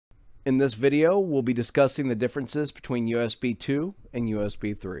In this video, we'll be discussing the differences between USB 2 and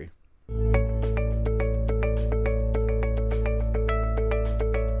USB 3.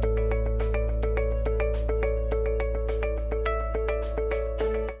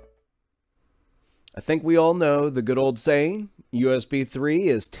 I think we all know the good old saying, USB 3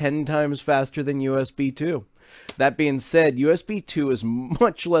 is 10 times faster than USB 2. That being said, USB 2 is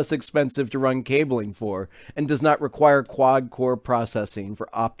much less expensive to run cabling for and does not require quad-core processing for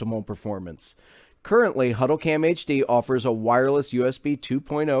optimal performance. Currently, HuddleCamHD offers a wireless USB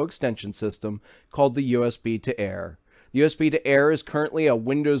 2.0 extension system called the USB to Air. The USB to Air is currently a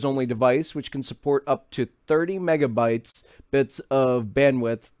Windows-only device which can support up to 30 megabytes of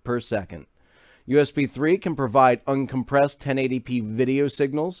bandwidth per second. USB 3 can provide uncompressed 1080p video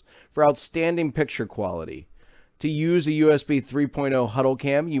signals for outstanding picture quality. To use a USB 3.0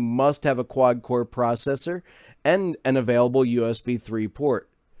 HuddleCam, you must have a quad-core processor and an available USB 3 port.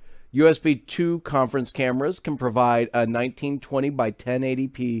 USB 2 conference cameras can provide a 1920 by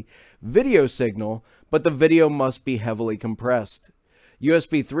 1080p video signal, but the video must be heavily compressed.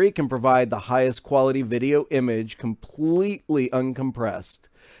 USB 3 can provide the highest quality video image completely uncompressed.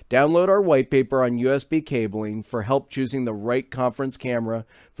 Download our white paper on USB cabling for help choosing the right conference camera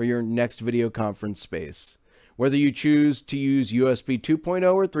for your next video conference space. Whether you choose to use USB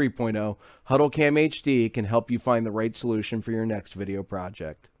 2.0 or 3.0, HuddleCamHD can help you find the right solution for your next video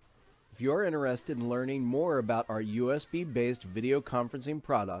project. If you're interested in learning more about our USB-based video conferencing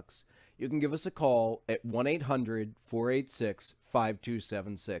products, you can give us a call at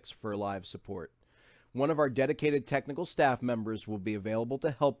 1-800-486-5276 for live support. One of our dedicated technical staff members will be available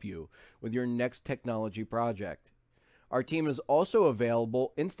to help you with your next technology project. Our team is also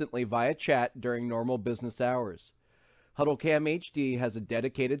available instantly via chat during normal business hours. HuddleCamHD has a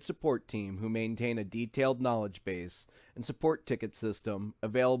dedicated support team who maintain a detailed knowledge base and support ticket system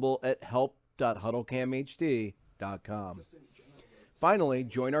available at help.huddlecamhd.com. Finally,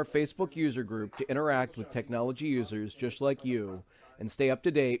 join our Facebook user group to interact with technology users just like you and stay up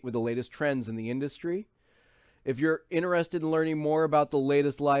to date with the latest trends in the industry. If you're interested in learning more about the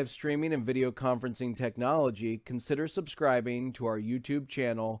latest live streaming and video conferencing technology, consider subscribing to our YouTube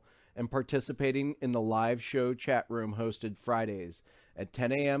channel and participating in the live show chat room hosted Fridays at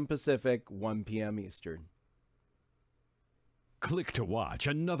 10 a.m. Pacific, 1 p.m. Eastern. Click to watch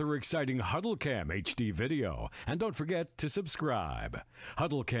another exciting HuddleCam HD video, and don't forget to subscribe.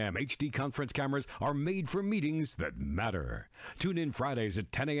 HuddleCam HD conference cameras are made for meetings that matter. Tune in Fridays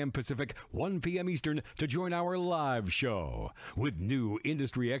at 10 a.m. Pacific, 1 p.m. Eastern to join our live show with new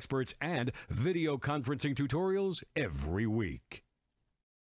industry experts and video conferencing tutorials every week.